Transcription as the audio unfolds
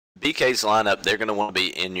BK's lineup, they're going to want to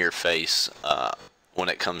be in your face when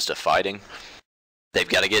it comes to fighting. They've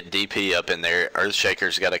got to get DP up in there.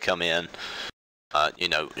 Earthshaker's got to come in. You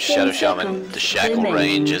know, Shadow Shaman, the shackle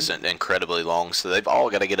range isn't incredibly long, so they've all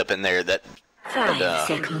got to get up in there. That 5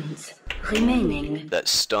 seconds remaining. That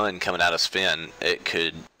stun coming out of Sven, it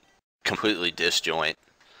could completely disjoint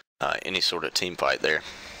any sort of team fight there.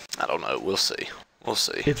 I don't know. We'll see. We'll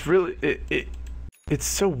see. It's really it's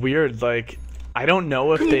so weird. Like, I don't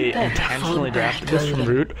know if they intentionally drafted this from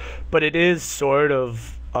Root, but it is sort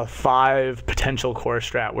of a 5 potential core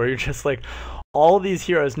strat where you're just like, all these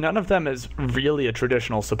heroes, none of them is really a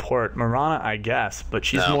traditional support. Mirana, I guess, but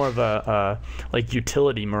she's more of a like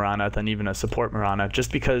utility Mirana than even a support Mirana,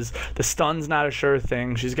 just because the stun's not a sure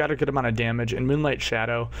thing. She's got a good amount of damage, and Moonlight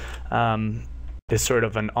Shadow is sort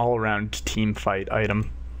of an all-around team fight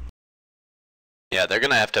item. Yeah, they're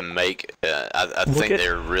gonna have to make. I think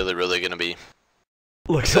they're really gonna be.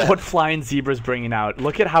 Look at what Flying Zebra's bringing out.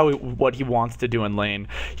 Look at what he wants to do in lane.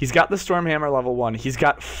 He's got the Stormhammer level 1. He's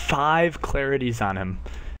got 5 clarities on him.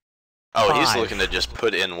 Oh, 5. He's looking to just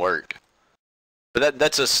put in work. But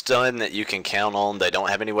that's a stun that you can count on. They don't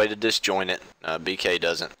have any way to disjoint it. BK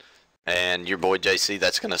doesn't. And your boy JC,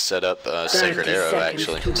 that's going to set up Sacred Arrow,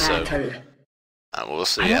 actually. So we'll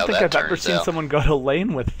see how that turns out. I don't think I've ever seen someone go to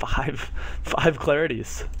lane with five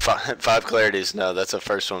clarities. Five clarities? No, that's the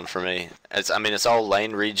first one for me. It's all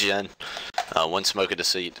lane regen, 1 Smoke of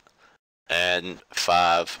Deceit, and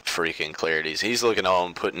 5 freaking clarities. He's looking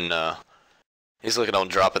on dropping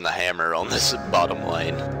the hammer on this bottom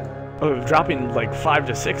lane. Oh, dropping like 5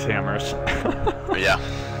 to 6 hammers. Yeah.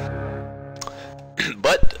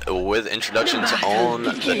 But with introductions on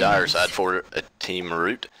the dire side for Team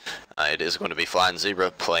Root, it is going to be Flying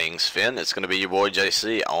Zebra playing Sven. It's going to be your boy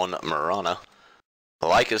JC on Mirana.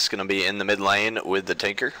 Lyca's going to be in the mid lane with the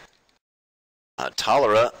Tinker.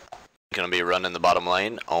 Tolera going to be running the bottom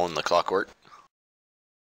lane on the Clockwork.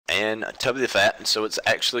 And Tubby the Fat, so it's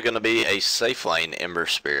actually going to be a safe lane Ember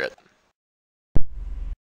Spirit.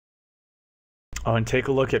 Oh, and take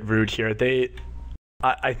a look at Root here.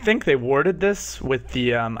 I think they warded this with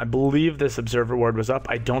the, I believe this Observer ward was up.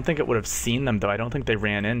 I don't think it would have seen them, though. I don't think they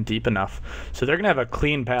ran in deep enough. So they're going to have a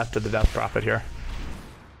clean path to the Death Prophet here.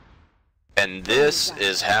 And this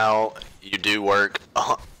is how you do work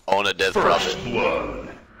on a Death Prophet.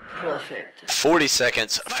 40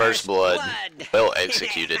 seconds, first blood, well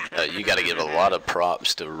executed. You got to give a lot of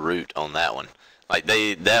props to Root on that one. Like,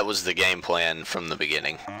 that was the game plan from the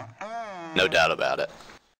beginning. No doubt about it.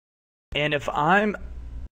 And if I'm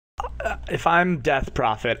Death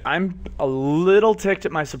Prophet, I'm a little ticked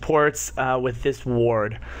at my supports with this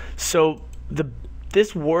ward. So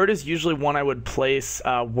this ward is usually one I would place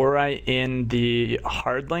were I in the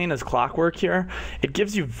hard lane as Clockwork here. It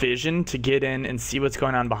gives you vision to get in and see what's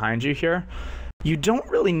going on behind you here. You don't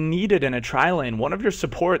really need it in a tri-lane. One of your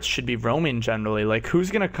supports should be roaming generally. Like, who's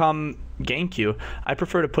going to come gank you? I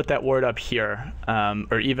prefer to put that ward up here,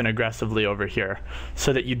 or even aggressively over here,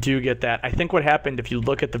 so that you do get that. I think what happened, if you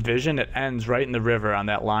look at the vision, it ends right in the river on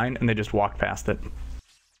that line, and they just walk past it.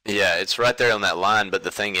 Yeah, it's right there on that line, but the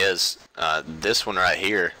thing is, this one right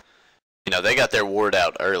here, you know, they got their ward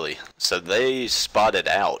out early, so they spotted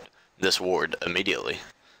out this ward immediately.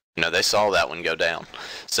 You know, they saw that one go down.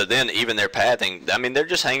 So then even their pathing, I mean, they're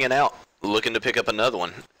just hanging out, looking to pick up another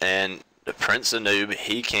one. And Prince the Noob,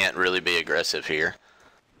 he can't really be aggressive here.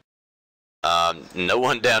 No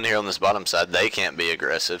one down here on this bottom side, they can't be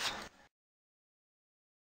aggressive.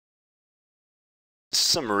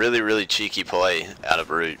 Some really cheeky play out of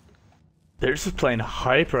Root. They're just playing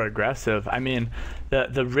hyper aggressive. I mean,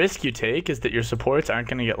 the risk you take is that your supports aren't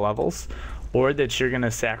going to get levels, or that you're going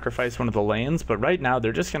to sacrifice one of the lanes, but right now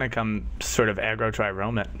they're just going to come sort of aggro try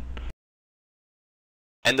roam it.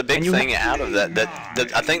 And the big thing out of that,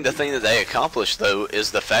 I think the thing that they accomplished, though,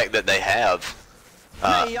 is the fact that they have,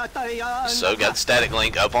 so got Static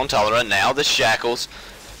Link up on Tolera, now the Shackles.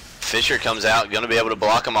 Fisher comes out, going to be able to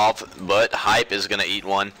block them off, but Hype is going to eat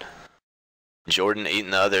one. Jordan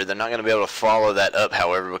eating the other. They're not going to be able to follow that up,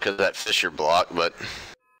 however, because of that Fisher block, but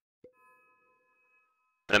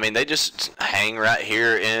I mean, they just hang right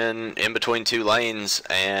here in between 2 lanes,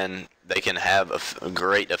 and they can have a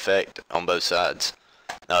great effect on both sides.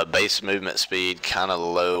 Base movement speed kind of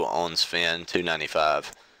low on Sven,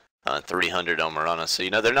 295, 300 on Mirana. So, you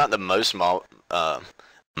know, they're not the most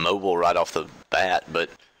mobile right off the bat, but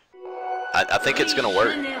I think it's going to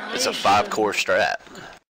work. It's a 5-core strat.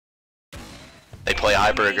 They play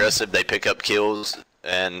hyper aggressive, they pick up kills,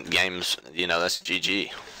 and games, you know, that's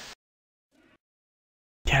GG.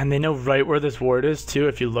 Yeah, and they know right where this ward is, too.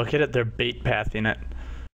 If you look at it, they're bait pathing it.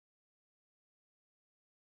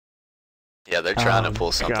 Yeah, they're trying to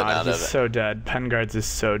pull something out of it. He's so dead. Penguards is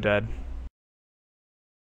so dead.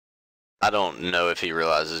 I don't know if he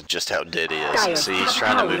realizes just how dead he is. See, he's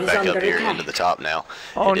trying to move back up here into the top now.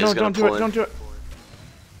 Oh no, don't do it, don't do it.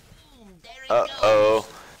 Uh-oh.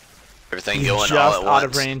 Everything going all at once. Just out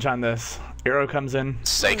of range on this. Arrow comes in.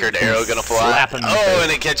 Sacred arrow gonna fly. Oh,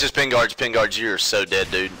 and it catches Penguards. Penguards, you're so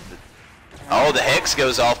dead, dude. Oh, the Hex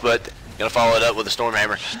goes off, but gonna follow it up with a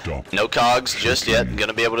Stormhammer. No cogs just yet.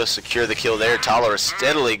 Gonna be able to secure the kill there. Tyler is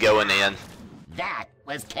steadily going in. That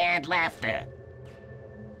was canned laughter.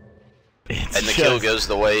 And the kill goes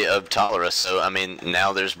the way of Tolerus, so I mean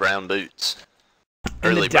now there's brown boots.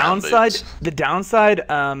 And the downside,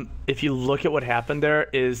 if you look at what happened there,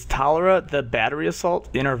 is Tolera, the battery assault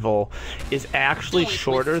interval, is actually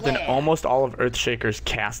shorter than almost all of Earthshaker's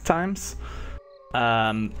cast times.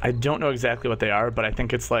 I don't know exactly what they are, but I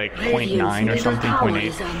think it's like 0.9 or something,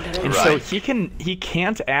 0.8. And so he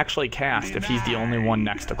can't actually cast if he's the only one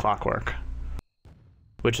next to Clockwork.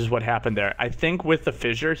 Which is what happened there. I think with the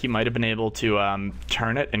fissure, he might have been able to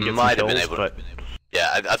turn it and get some kills, but...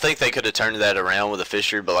 Yeah, I think they could have turned that around with a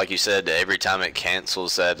fissure, but like you said, every time it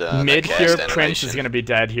cancels that mid here, Prince is going to be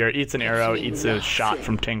dead here. Eats an arrow, eats a shot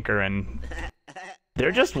from Tinker, and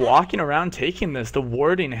they're just walking around taking this. The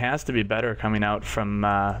warding has to be better coming out from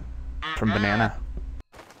Banana.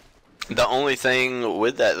 The only thing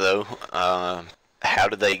with that, though, how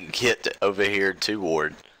do they get over here to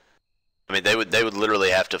ward? I mean, they would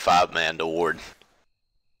literally have to 5-man to ward.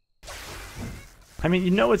 I mean,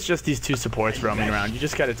 you know it's just these two supports roaming around. You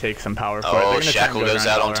just got to take some power for it. Oh, Shackle goes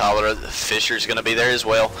out on Tolera. Fisher's going to be there as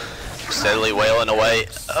well. Steadily wailing away.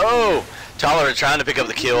 Oh! Tolera trying to pick up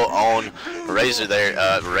the kill on Razor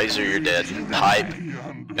there. Razor, you're dead. Hype.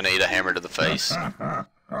 Going to eat a hammer to the face.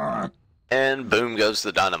 And boom goes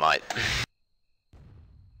the dynamite.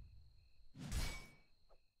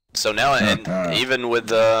 So now, and even with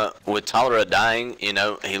Tolera dying, you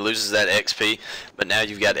know, he loses that XP, but now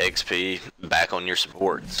you've got XP back on your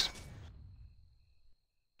supports.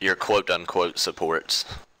 Your quote-unquote supports.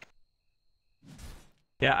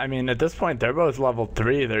 Yeah, I mean, at this point, they're both level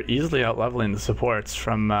 3. They're easily out-leveling the supports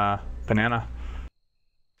from Banana.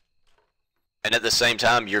 And at the same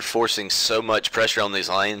time, you're forcing so much pressure on these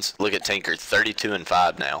lanes. Look at Tinker, 32 and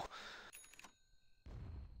 5 now.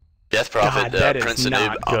 Death Prophet, Prince of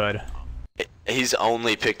Noob, good. He's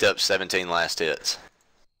only picked up 17 last hits.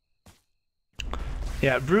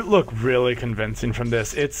 Yeah, Brute looked really convincing from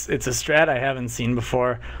this. It's a strat I haven't seen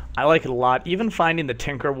before. I like it a lot. Even finding the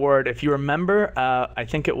Tinker ward, if you remember, I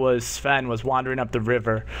think it was Sven was wandering up the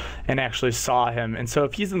river and actually saw him. And so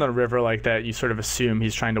if he's in the river like that, you sort of assume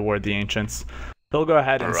he's trying to ward the Ancients. They'll go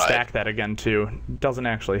ahead and stack that again too. Doesn't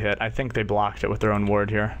actually hit. I think they blocked it with their own ward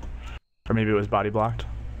here. Or maybe it was body blocked.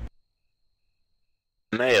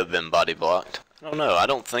 May have been body blocked. I don't know. I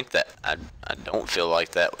don't think that. I don't feel like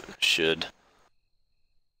that should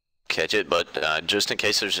catch it, but just in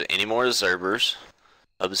case there's any more observers,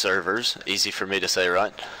 easy for me to say,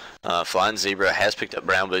 right? Flying Zebra has picked up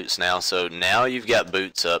brown boots now, so now you've got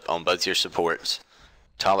boots up on both your supports.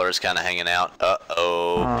 Tyler is kind of hanging out.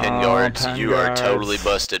 Penguards, you are totally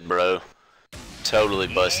busted, bro. Totally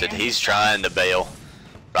busted. He's trying to bail.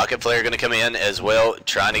 Rocket Flare going to come in as well,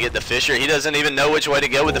 trying to get the Fisher. He doesn't even know which way to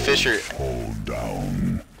go with the Fisher.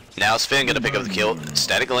 Now Sven going to pick up the kill.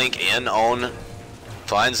 Static Link in on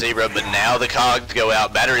Flying Zebra, but now the cogs go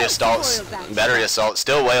out. Battery Assault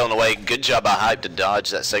still wailing away. Good job by Hype to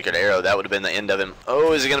dodge that Sacred Arrow. That would have been the end of him.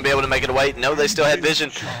 Oh, is he going to be able to make it away? No, they still had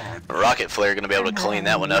vision. Rocket Flare going to be able to clean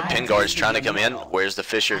that one up. Penguard's trying to come in. Where's the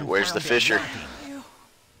Fisher? Where's the Fisher?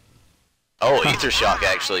 Oh, Ether Shock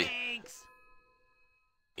actually.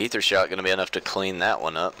 Ether Shot going to be enough to clean that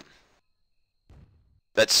one up.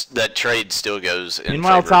 That trade still goes in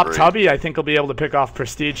Meanwhile, favor of Tubby, I think, will be able to pick off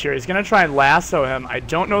Prestige here. He's going to try and lasso him. I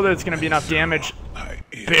don't know that it's going to be enough damage.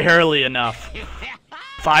 Barely enough.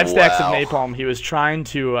 5 stacks of Napalm. He was trying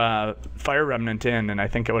to Fire Remnant in, and I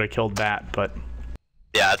think it would have killed Bat, but...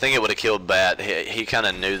 Yeah, I think it would have killed Bat. He kind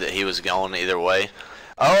of knew that he was going either way.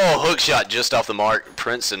 Oh, hook shot just off the mark.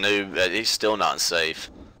 Prince of Noob, he's still not safe.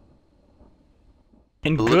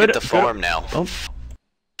 And look at the farm now.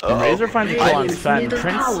 Razor finds a kill on Sven.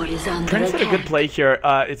 Prince did a good play here.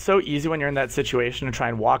 It's so easy when you're in that situation to try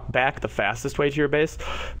and walk back the fastest way to your base.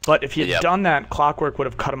 But if he had done that, Clockwork would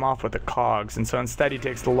have cut him off with the cogs. And so instead he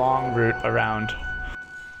takes the long route around.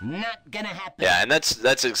 Not gonna happen. Yeah, and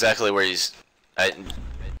that's exactly where he's...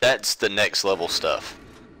 that's the next level stuff.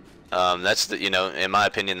 That's the, you know, in my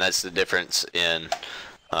opinion, that's the difference in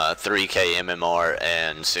 3K MMR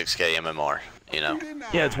and 6K MMR. you know.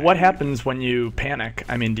 Yeah, it's what happens when you panic.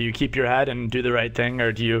 I mean, do you keep your head and do the right thing,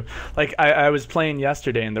 or do you, like, I was playing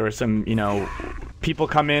yesterday and there were some, you know, people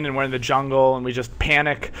come in and we're in the jungle and we just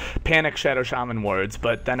panic Shadow Shaman wards,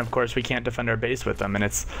 but then of course we can't defend our base with them, and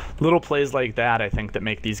it's little plays like that I think that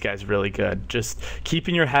make these guys really good. Just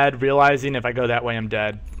keeping your head, realizing if I go that way I'm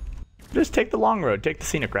dead. Just take the long road, take the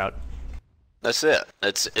scenic route. That's it.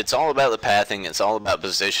 It's all about the pathing. It's all about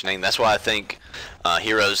positioning. That's why I think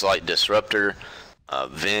heroes like Disruptor,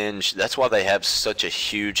 Venge, that's why they have such a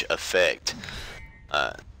huge effect.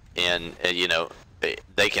 And you know,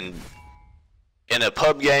 they can, in a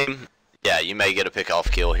pub game, yeah, you may get a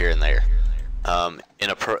pick-off kill here and there.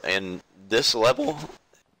 In this level,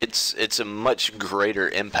 it's a much greater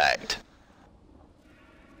impact.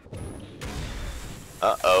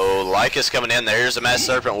 Uh-oh, Lyca's coming in. There's a Mass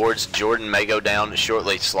Serpent wards. Jordan may go down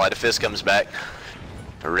shortly. Sleight of Fist comes back.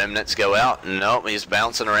 The Remnants go out. Nope, he's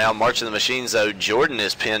bouncing around. March of the Machines, though. Jordan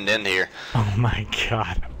is pinned in here. Oh my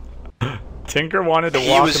god. Tinker wanted to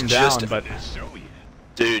walk him down, but...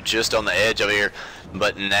 Dude, just on the edge over here.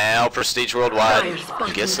 But now Prestige Worldwide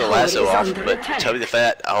gets the lasso off. But Tubby the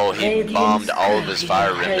Fat, oh, he bombed all of his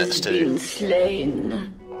fire remnants, too.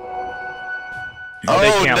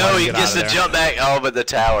 Oh no, he gets the jump back. Oh, but the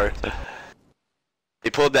tower.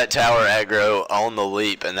 He pulled that tower aggro on the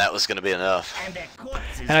leap, and that was going to be enough.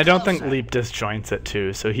 And I don't think leap disjoints it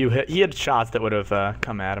too, so he had shots that would have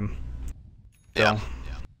come at him. Yeah.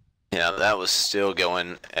 Yeah, that was still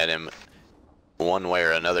going at him one way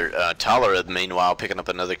or another. Tolerant, meanwhile, picking up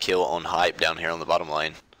another kill on Hype down here on the bottom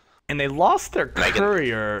lane. And they lost their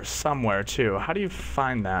courier somewhere too. How do you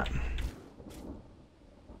find that?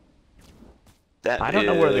 I don't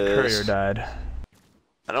know where the courier died.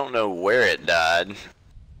 I don't know where it died.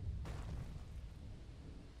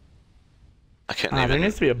 I can't even... There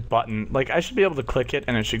needs to be a button. Like, I should be able to click it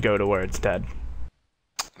and it should go to where it's dead.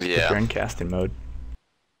 Yeah. If you're in casting mode.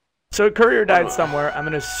 So courier died somewhere. I'm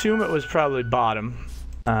going to assume it was probably bottom.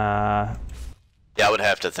 Yeah, I would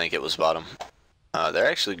have to think it was bottom. They're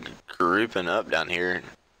actually grouping up down here.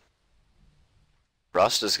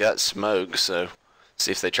 Rasta's got smoke, so...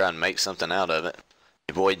 see if they try and make something out of it.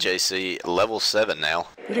 Your boy JC, level 7 now.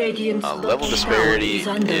 Level disparity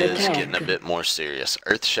is getting a bit more serious.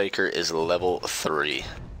 Earthshaker is level 3.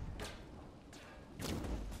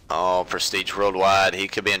 Oh, Prestige Worldwide, he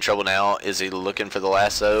could be in trouble now. Is he looking for the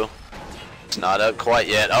lasso? It's not up quite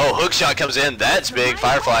yet. Oh, hookshot comes in. That's big.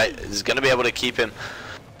 Firefly is going to be able to keep him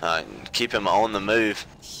on the move.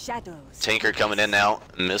 Tinker coming in now.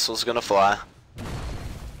 Missile's going to fly.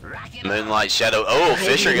 Moonlight Shadow. Oh,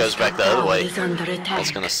 Fisher goes back the other way.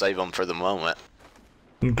 That's going to save him for the moment.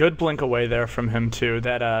 Good blink away there from him, too.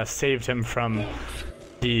 That saved him from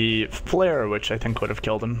the flare, which I think would have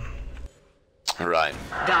killed him. Right.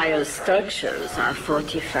 Dire structures are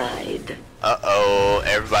fortified. Uh-oh,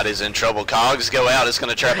 everybody's in trouble. Cogs go out. It's going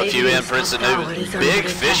to trap a few in. Prince of New. Big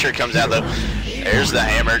Fisher comes out, though. There's the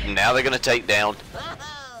hammer. Now they're going to take down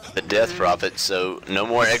the Death Prophet, so no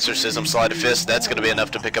more Exorcism, Sleight of Fist. That's going to be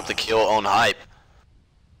enough to pick up the kill on Hype.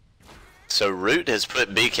 So Root has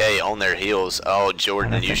put BK on their heels. Oh,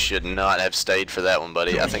 Jordan, you should not have stayed for that one,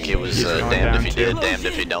 buddy. I think it was damned if you did, damned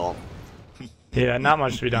if you don't. Yeah, not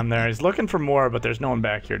much to be done there. He's looking for more, but there's no one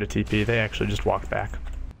back here to TP. They actually just walked back.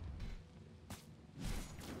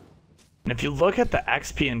 And if you look at the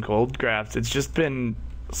XP and gold graphs, it's just been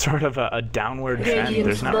sort of a downward trend.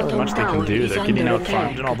 There's not really much they can do. They're getting out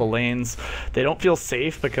farmed in all the lanes. They don't feel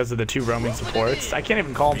safe because of the 2 roaming supports. I can't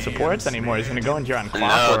even call them supports anymore. He's going to go in here on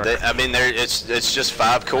clockwork. No, I mean, it's just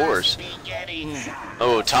 5 cores.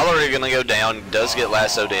 Oh, Tolerant going to go down. Does get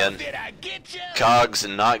lassoed in. Cog's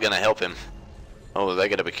not going to help him. Oh, they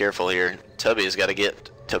got to be careful here. Tubby has got to get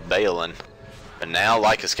to Balin. But now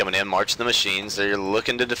Lyca's coming in, marching the machines. They're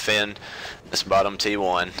looking to defend this bottom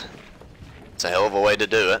T1. It's a hell of a way to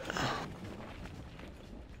do it.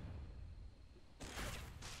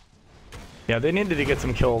 Yeah, they needed to get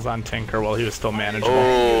some kills on Tinker while he was still manageable.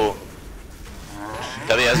 Oh.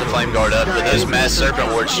 W has a Flame Guard up, but those Mass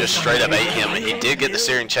Serpent wards just straight up ate him. He did get the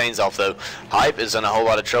Searing Chains off, though. Hype is in a whole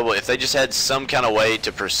lot of trouble. If they just had some kind of way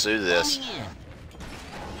to pursue this.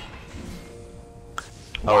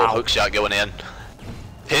 Oh, hookshot going in.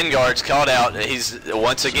 Pin guard's caught out. He's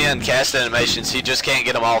once again cast animations. He just can't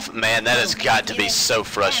get them off. Man, that has got to be so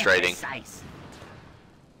frustrating.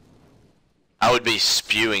 I would be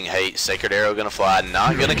spewing hate. Sacred Arrow gonna fly,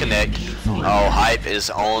 not gonna connect. Oh, Hype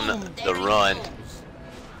is on the run.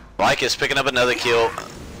 Mike is picking up another kill.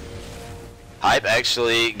 Hype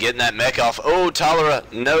actually getting that mech off. Oh,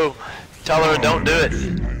 Tolerant, no. Tolerant, don't do it.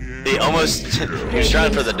 He almost, he was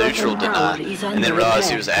trying for the neutral deny, and then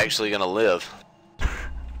realized he was actually gonna live.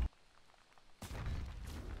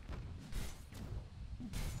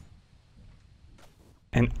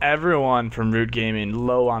 And everyone from Root Gaming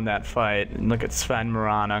low on that fight. And look at Sven,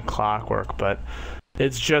 Marana, Clockwork, but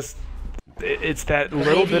it's just, it's that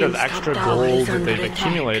little bit of extra gold that they've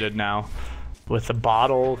accumulated now. With the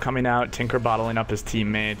bottle coming out, Tinker bottling up his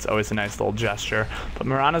teammates, always a nice little gesture. But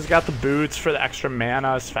Marana's got the boots for the extra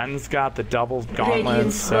mana, Sven's got the double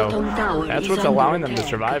gauntlets, so that's what's allowing them to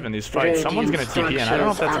survive in these fights. Someone's going to TP in, I don't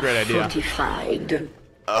know if that's a great idea.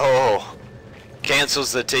 Oh,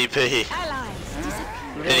 cancels the TP.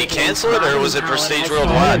 Did he cancel it, or was it Prestige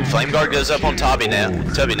Worldwide? Flame Guard goes up on Tubby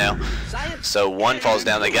now. So one falls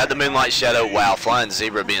down. They got the Moonlight Shadow. Wow, Flying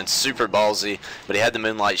Zebra being super ballsy, but he had the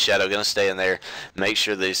Moonlight Shadow. Going to stay in there, make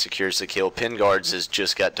sure that he secures the kill. Pin Guards has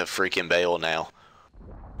just got to freaking bail now.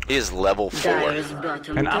 He is level 4.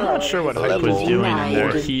 And I'm not sure what Hype was doing in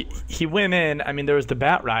there. He went in. I mean, there was the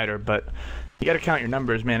Bat Rider, but you got to count your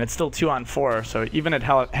numbers, man. It's still 2-on-4, so even at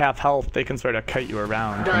half health, they can sort of kite you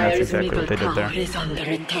around. And that's exactly what they did there.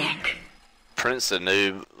 Prince the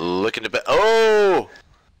Noob looking to... Oh!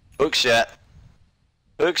 Hook shot.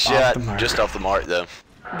 Hook shot. Just off the mark, though.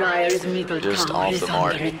 Just off the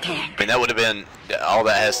mark. I mean, that would have been... All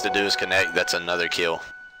that has to do is connect. That's another kill.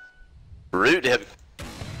 Root have...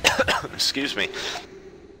 Excuse me.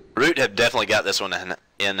 Root have definitely got this one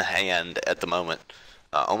in hand at the moment.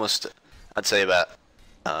 Almost... I'd say about,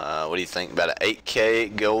 what do you think, about an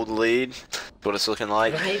 8K gold lead, what it's looking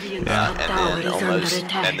like, and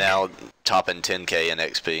now topping 10K in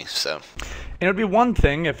XP, so. It would be one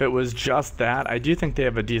thing if it was just that. I do think they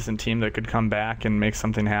have a decent team that could come back and make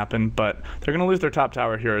something happen, but they're going to lose their top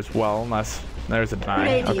tower here as well, unless there's a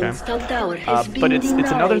deny, okay. But it's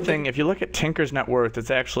another thing, if you look at Tinker's net worth,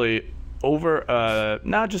 it's actually over,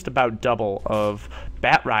 not just about double of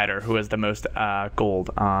Bat Rider, who has the most gold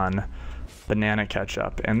on Banana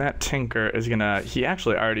Ketchup, and that Tinker is gonna, he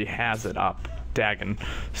actually already has it up, Dagon,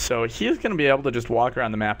 so he is gonna be able to just walk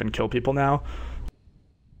around the map and kill people now.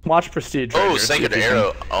 Watch Prestige. Oh, Sacred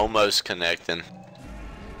Arrow almost connecting.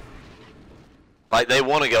 Like, they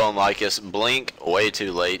want to go on Lycus, blink way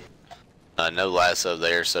too late, no lasso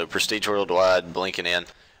there, so Prestige Worldwide blinking in,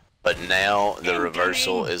 but now the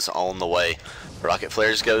reversal is on the way. Rocket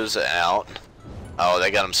Flares goes out. Oh,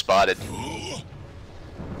 they got him spotted.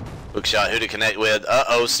 Hook shot, who to connect with?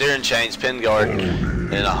 Uh-oh, Searing Chains, Pin Guard,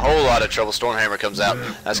 in a whole lot of trouble. Stormhammer comes out.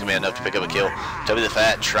 That's going to be enough to pick up a kill. Tubby the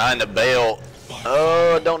Fat trying to bail.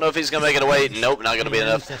 Oh, don't know if he's going to make it away. Nope, not going to be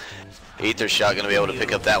enough. Ether Shot going to be able to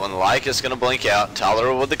pick up that one. Lycus going to blink out.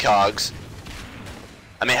 Tolerable with the cogs.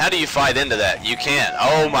 I mean, how do you fight into that? You can't.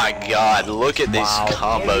 Oh my god, look at these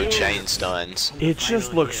combo chain stuns. It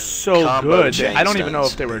just looks so good. I don't even know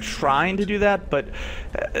if they were trying to do that, but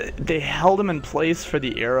they held him in place for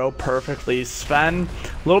the arrow perfectly. Sven,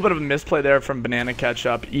 a little bit of a misplay there from Banana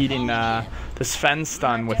Ketchup, eating the Sven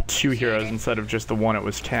stun with 2 heroes instead of just the one it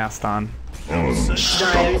was cast on.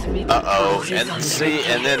 Uh-oh, and see,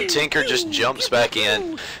 and then Tinker just jumps back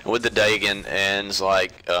in with the Dagon and is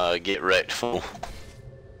like, get wrecked, fool.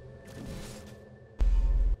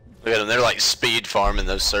 Look at them, they're like speed farming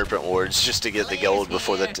those Serpent Wards just to get the gold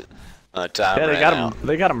before the time ran out.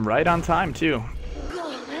 They got him right on time, too.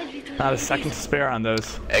 Not a second to spare on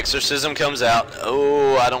those. Exorcism comes out.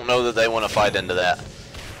 Oh, I don't know that they want to fight into that.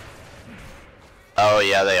 Oh,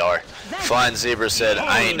 yeah, they are. Flying Zebra said,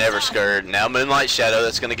 I ain't never scared. Now Moonlight Shadow,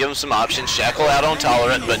 that's going to give them some options. Shackle out on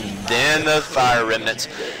Tolerant, but then the Fire Remnants.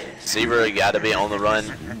 Zebra got to be on the run.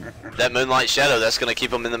 That Moonlight Shadow, that's going to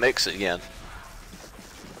keep them in the mix again.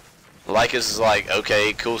 Lycus is like,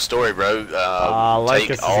 okay, cool story, bro.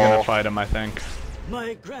 Lycus is gonna fight him, I think.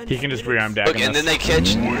 He can just rearm Dagon. Look, and then they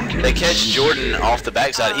catch Jordan off the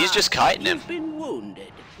backside. He's just kiting him.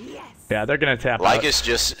 Yeah, they're gonna tap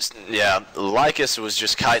Lycus out. Lycus was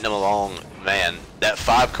just kiting him along. Man, that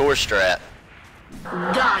 5-core strat.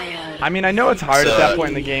 I mean, I know it's hard at that point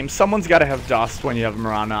in the game. Someone's got to have dust when you have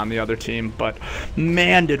Marana on the other team, but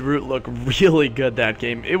man, did Root look really good that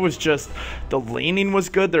game. It was just, the laning was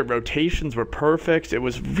good, their rotations were perfect. It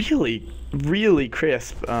was really, really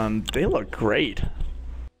crisp. They look great.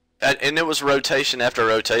 And it was rotation after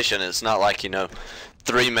rotation. It's not like,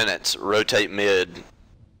 3 minutes, rotate mid,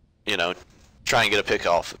 try and get a pick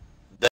off.